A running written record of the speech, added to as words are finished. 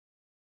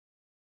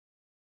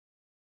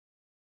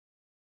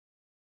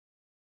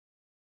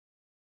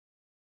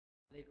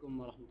Assalamualaikum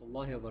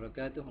warahmatullahi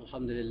wabarakatuh.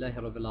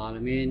 Alhamdulillahirabbil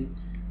alamin.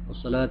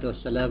 Wassalatu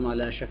wassalamu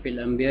ala asyrafil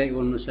anbiya'i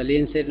wal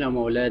mursalin sayyidina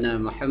maulana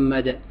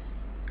Muhammad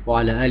wa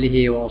ala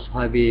alihi wa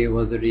ashabihi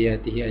wa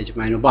dzurriyyatihi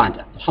ajma'in.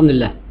 Ba'd.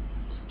 Alhamdulillah.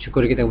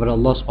 Syukur kita kepada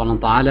Allah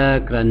Subhanahu wa taala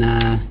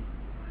kerana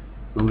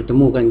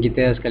mempertemukan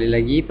kita sekali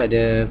lagi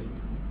pada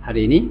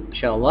hari ini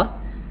insya-Allah.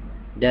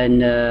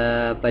 Dan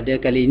pada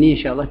kali ini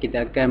insya-Allah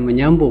kita akan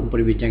menyambung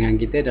perbincangan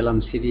kita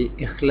dalam siri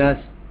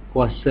ikhlas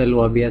kuasa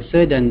luar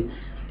biasa, dan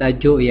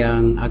tajuk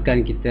yang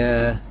akan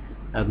kita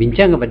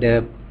bincang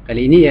pada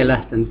kali ini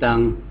ialah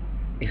tentang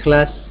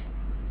ikhlas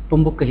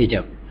pembuka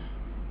hijab.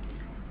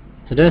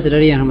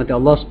 Saudara-saudari yang dirahmati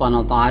Allah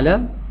Subhanahu Wa Taala,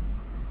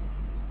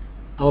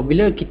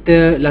 apabila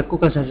kita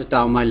lakukan sesuatu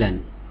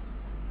amalan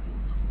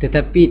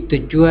tetapi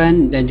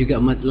tujuan dan juga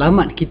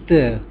matlamat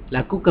kita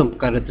lakukan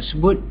perkara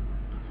tersebut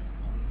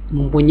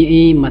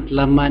mempunyai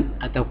matlamat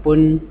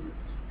ataupun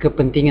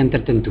kepentingan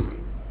tertentu,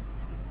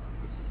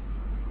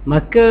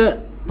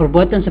 maka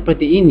perbuatan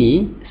seperti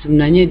ini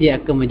sebenarnya dia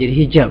akan menjadi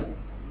hijab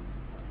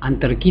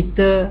antara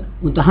kita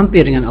untuk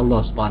hampir dengan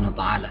Allah Subhanahu Wa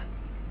Taala.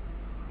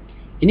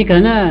 Ini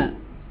kerana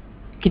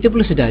kita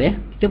perlu sedar,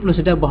 kita perlu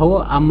sedar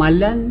bahawa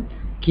amalan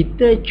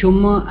kita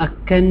cuma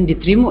akan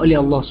diterima oleh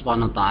Allah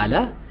Subhanahu Wa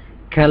Taala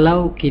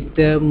kalau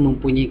kita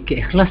mempunyai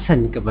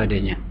keikhlasan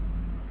kepadanya.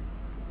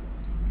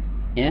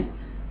 Ya.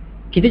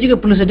 Kita juga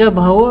perlu sedar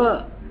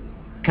bahawa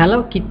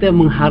kalau kita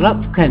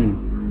mengharapkan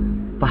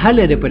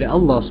pahala daripada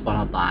Allah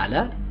Subhanahu Wa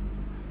Taala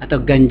atau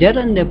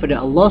ganjaran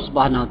daripada Allah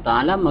Subhanahu Wa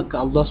Taala,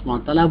 maka Allah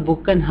Subhanahu Wa Taala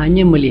bukan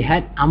hanya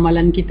melihat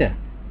amalan kita,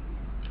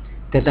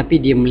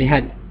 tetapi dia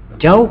melihat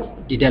jauh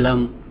di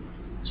dalam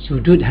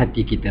sudut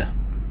hati kita.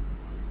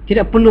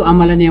 Tidak perlu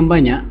amalan yang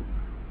banyak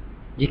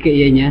jika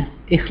ianya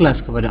ikhlas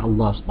kepada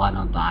Allah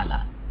Subhanahu Wa Taala.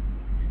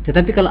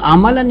 Tetapi kalau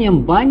amalan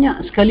yang banyak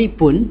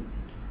sekalipun,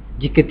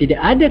 jika tidak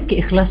ada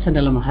keikhlasan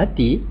dalam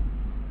hati,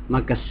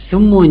 maka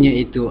semuanya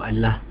itu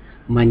adalah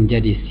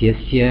menjadi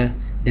sia-sia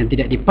dan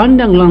tidak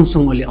dipandang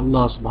langsung oleh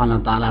Allah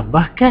Subhanahu Wa Taala.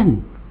 Bahkan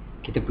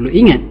kita perlu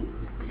ingat,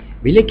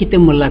 bila kita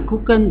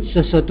melakukan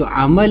sesuatu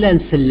amalan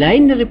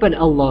selain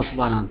daripada Allah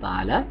Subhanahu Wa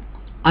Taala,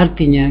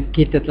 artinya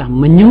kita telah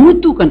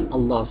menyekutukan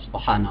Allah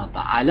Subhanahu Wa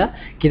Taala,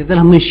 kita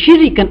telah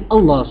mensyirikkan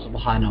Allah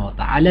Subhanahu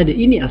Wa Taala, dan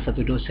ini adalah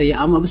satu dosa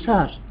yang amat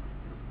besar.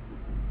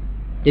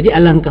 Jadi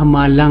alangkah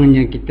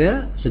malangnya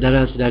kita,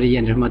 saudara-saudari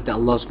yang dirahmati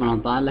Allah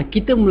Subhanahu Wa Taala,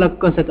 kita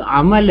melakukan satu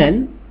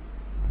amalan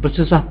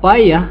bersusah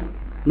payah,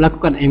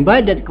 melakukan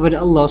ibadat kepada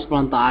Allah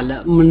Subhanahu Wa Taala,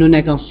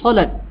 menunaikan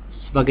solat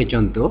sebagai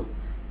contoh,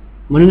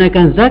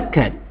 menunaikan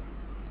zakat,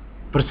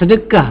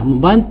 bersedekah,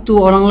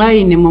 membantu orang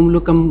lain yang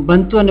memerlukan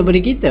bantuan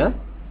daripada kita.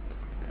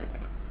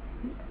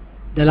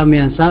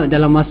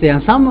 Dalam masa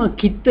yang sama,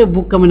 kita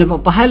bukan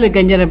mendapat pahala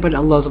ganjaran daripada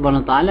Allah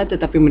Subhanahu Wa Taala,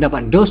 tetapi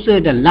mendapat dosa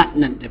dan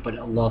laknat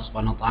daripada Allah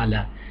Subhanahu Wa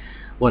Taala.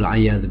 Wal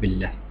a'yadzu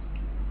billah.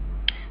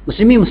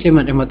 Muslimin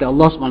muslimat rahmati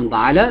Allah Subhanahu Wa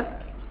Taala,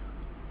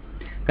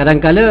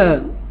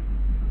 kadang-kala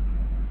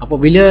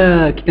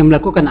apabila kita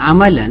melakukan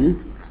amalan,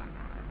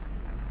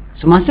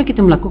 semasa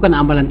kita melakukan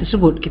amalan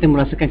tersebut, kita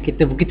merasakan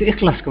kita begitu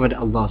ikhlas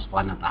kepada Allah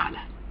Subhanahu Wa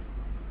Taala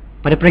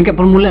pada peringkat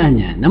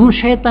permulaannya. Namun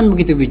syaitan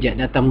begitu bijak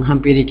datang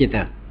menghampiri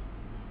kita.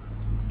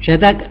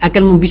 Syaitan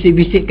akan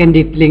membisik-bisikkan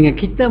di telinga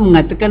kita,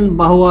 mengatakan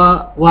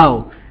bahawa,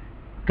 wow,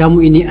 kamu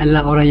ini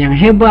adalah orang yang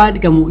hebat,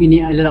 kamu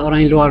ini adalah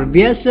orang yang luar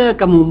biasa,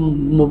 kamu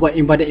membuat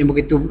ibadat yang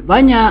begitu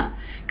banyak,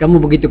 kamu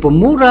begitu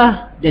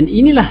pemurah. Dan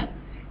inilah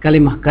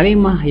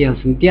kalimah-kalimah yang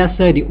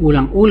sentiasa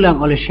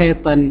diulang-ulang oleh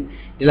syaitan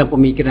dalam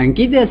pemikiran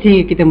kita,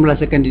 sehingga kita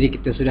merasakan diri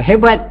kita sudah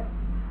hebat.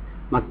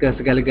 Maka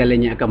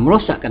segala-galanya akan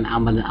merosakkan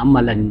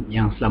amalan-amalan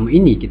yang selama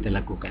ini kita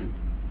lakukan.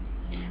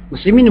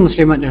 Muslimin dan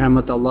muslimat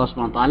dirahmati Allah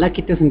Subhanahu Wa Taala,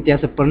 kita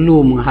sentiasa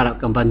perlu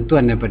mengharapkan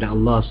bantuan daripada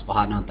Allah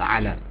Subhanahu Wa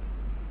Taala.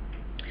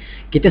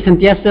 Kita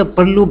sentiasa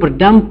perlu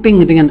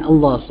berdamping dengan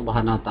Allah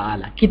Subhanahu Wa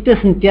Taala. Kita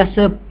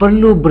sentiasa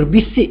perlu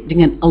berbisik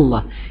dengan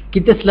Allah.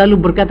 Kita selalu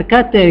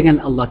berkata-kata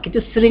dengan Allah. Kita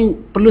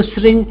perlu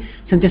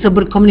sentiasa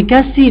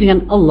berkomunikasi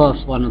dengan Allah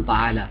Subhanahu Wa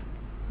Taala.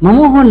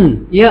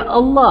 Memohon, ya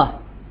Allah,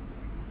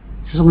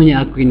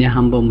 sesungguhnya aku ini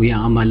hamba-Mu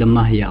yang amat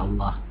lemah, ya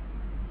Allah.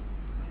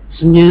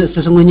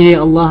 Sesungguhnya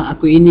ya Allah,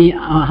 aku ini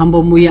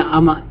hamba-Mu yang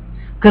amat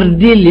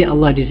kerdil, ya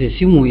Allah, di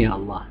sisi-Mu, ya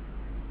Allah.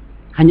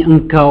 Hanya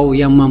Engkau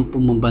yang mampu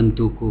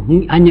membantuku.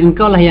 Hanya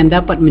Engkau lah yang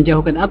dapat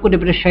menjauhkan aku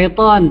daripada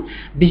syaitan,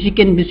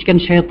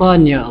 bisikan-bisikan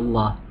syaitan, ya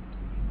Allah.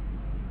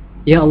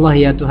 Ya Allah,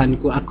 ya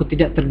Tuhanku, aku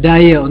tidak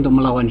terdaya untuk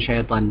melawan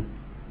syaitan.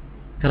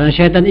 Kerana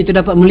syaitan itu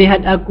dapat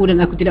melihat aku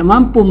dan aku tidak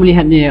mampu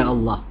melihatnya, ya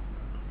Allah.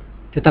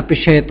 Tetapi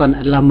syaitan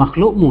adalah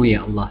makhluk-Mu,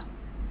 ya Allah.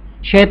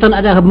 Syaitan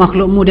adalah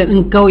makhluk-Mu dan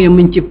Engkau yang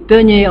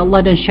menciptanya, ya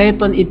Allah. Dan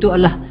syaitan itu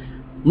adalah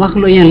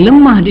makhluk yang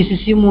lemah di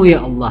sisi-Mu, ya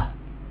Allah.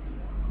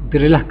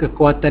 Berilah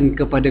kekuatan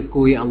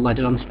kepadaku, ya Allah,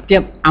 dalam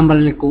setiap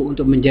amalanku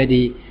untuk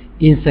menjadi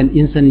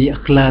insan-insan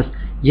yang ikhlas,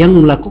 yang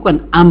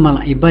melakukan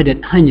amal ibadat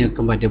hanya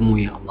kepada-Mu,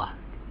 ya Allah.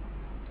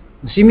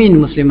 Muslimin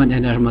muslimat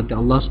yang dirahmati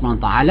Allah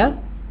SWT,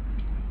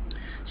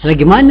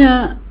 selagi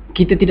mana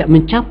kita tidak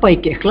mencapai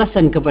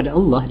keikhlasan kepada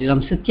Allah dalam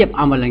setiap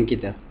amalan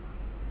kita,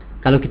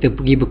 Kalau kita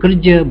pergi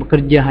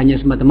bekerja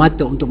hanya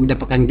semata-mata untuk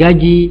mendapatkan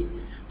gaji,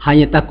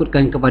 hanya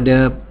takutkan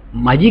kepada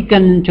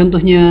majikan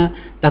contohnya,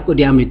 takut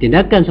diambil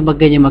tindakan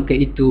sebagainya, maka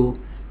itu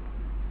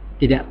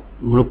tidak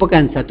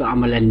merupakan satu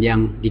amalan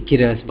yang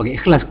dikira sebagai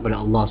ikhlas kepada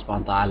Allah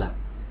SWT.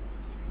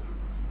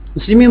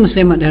 Muslimin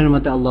muslimat dan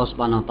rahmat Allah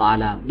SWT,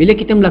 bila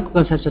kita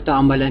melakukan satu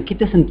amalan,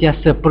 kita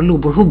sentiasa perlu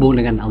berhubung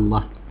dengan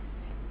Allah.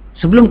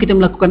 Sebelum kita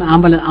melakukan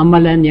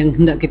amalan-amalan yang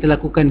hendak kita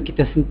lakukan,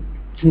 kita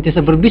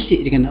sentiasa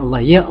berbisik dengan Allah,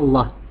 ya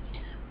Allah,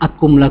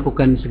 aku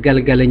melakukan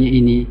segala-galanya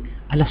ini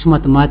adalah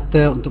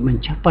semata-mata untuk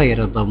mencapai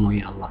redha-Mu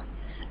ya Allah.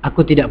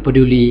 Aku tidak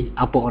peduli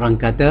apa orang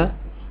kata,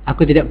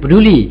 aku tidak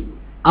peduli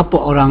apa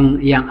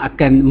orang yang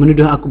akan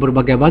menuduh aku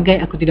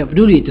berbagai-bagai, aku tidak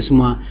peduli itu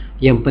semua.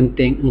 Yang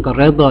penting Engkau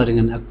redha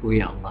dengan aku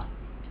ya Allah.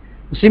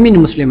 Muslimin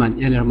dan muslimat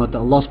yang dirahmati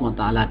Allah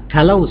SWT,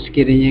 kalau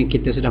sekiranya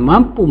kita sudah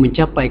mampu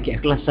mencapai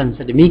keikhlasan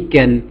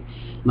sedemikian,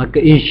 maka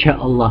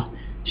insya-Allah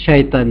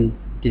syaitan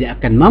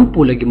tidak akan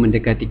mampu lagi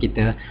mendekati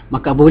kita.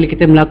 Maka apabila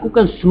kita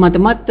melakukan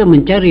semata-mata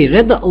mencari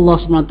redha Allah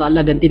SWT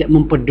dan tidak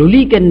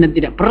mempedulikan dan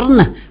tidak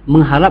pernah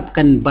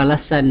mengharapkan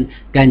balasan,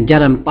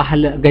 ganjaran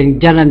pahala,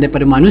 ganjaran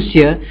daripada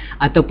manusia,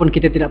 ataupun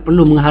kita tidak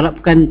perlu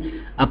mengharapkan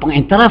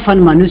pengiktirafan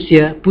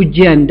manusia,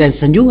 pujian dan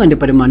sanjungan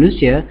daripada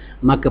manusia,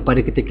 maka pada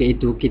ketika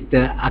itu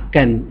kita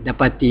akan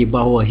dapati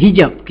bahawa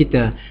hijab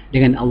kita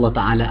dengan Allah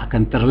Ta'ala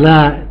akan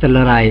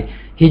terlerai.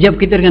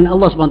 Hijab kita dengan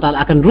Allah SWT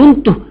akan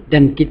runtuh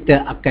dan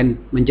kita akan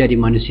menjadi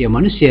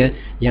manusia-manusia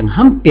yang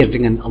hampir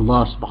dengan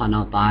Allah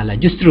SWT.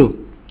 Justru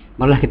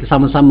marilah kita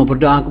sama-sama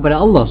berdoa kepada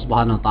Allah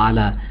SWT.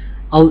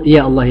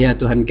 Ya Allah, ya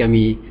Tuhan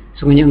kami,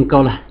 sungguhnya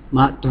Engkau lah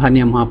Tuhan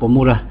yang Maha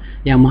Pemurah,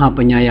 yang Maha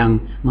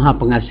Penyayang, Maha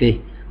Pengasih,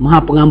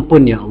 Maha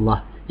Pengampun ya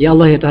Allah. Ya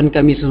Allah, ya Tuhan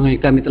kami,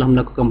 sungguhnya kami telah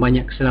melakukan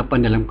banyak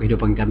kesilapan dalam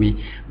kehidupan kami.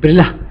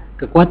 Berilah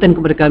kekuatan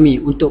kepada kami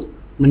untuk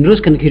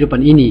meneruskan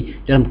kehidupan ini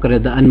dalam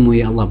keredaan-Mu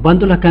ya Allah.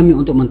 Bantulah kami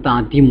untuk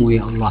mentaati-Mu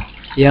ya Allah,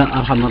 ya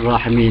Arhamar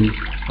Rahimin.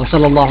 Wa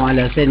sallallahu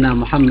ala sayyidina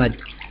Muhammad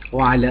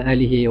wa ala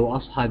alihi wa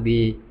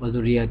ashabihi wa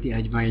dzurriyyati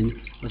ajmain.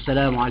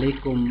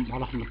 Wassalamualaikum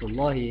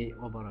warahmatullahi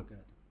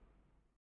wabarakatuh.